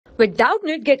With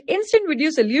Doubtnut, get instant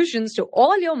video solutions to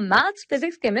all your maths,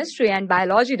 physics, chemistry, and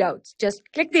biology doubts. Just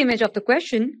click the image of the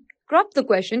question, crop the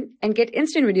question, and get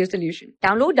instant video solution.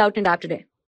 Download Doubtnut app today.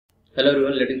 Hello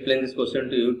everyone, let me explain this question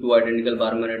to you. Two identical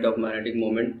bar magnet of magnetic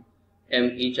moment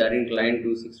M each are inclined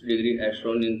to 60 degree as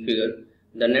shown in figure.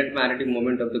 The net magnetic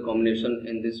moment of the combination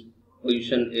in this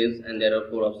position is, and there are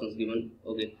four options given.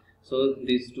 Okay, so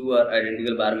these two are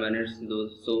identical bar magnets,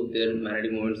 so their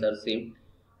magnetic moments are same,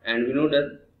 and we know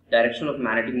that direction of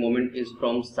magnetic moment is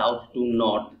from south to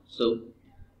north. So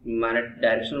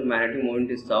direction of magnetic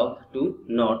moment is south to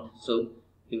north. So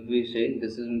if we say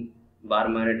this is bar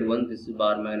magnet 1, this is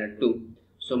bar magnet 2,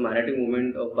 so magnetic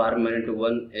moment of bar magnet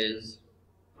 1 is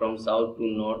from south to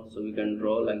north, so we can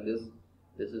draw like this.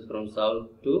 This is from south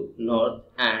to north,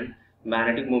 and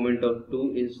magnetic moment of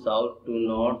 2 is south to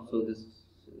north, so this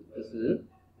is in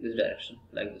this direction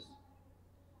like this.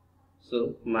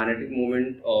 So magnetic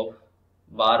moment of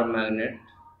bar magnet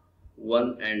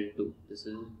 1 and 2, this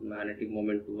is magnetic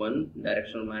moment 1,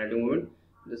 direction of magnetic moment,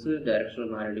 this is direction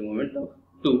of magnetic moment of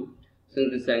 2.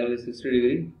 Since this angle is 60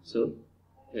 degree, so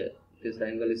here this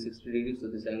angle is 60 degree, so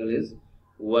this angle is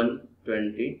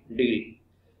 120 degree.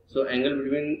 So angle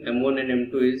between M1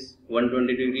 and M2 is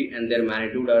 120 degree, and their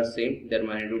magnitude are same.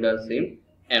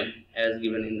 M as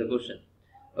given in the question.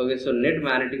 Okay, so net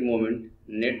magnetic moment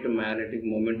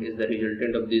is the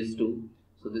resultant of these two.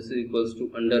 So this is equals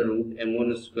to under root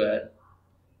M1 square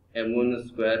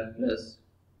plus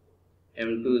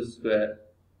M2 square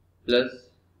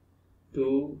plus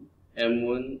 2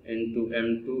 M1 into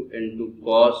M2 into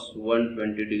cos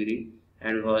 120 degree,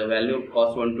 and value of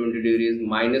cos 120 degree is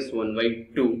minus 1 by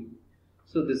 2.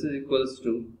 So this is equals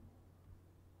to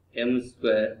M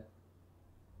square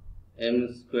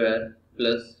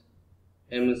plus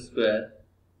M square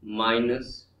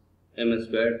minus M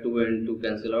square, 2 and 2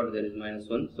 cancel out, there is minus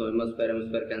 1, so M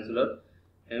square cancel out,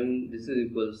 this is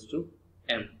equals to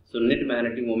M. So net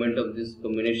magnetic moment of this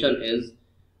combination is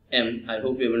M. I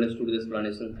hope you have understood this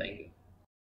explanation. Thank you.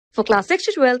 For class 6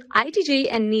 to 12, IIT JEE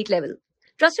and NEET level.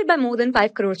 Trusted by more than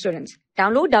 5 crore students.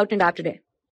 Download Doubtnut app today.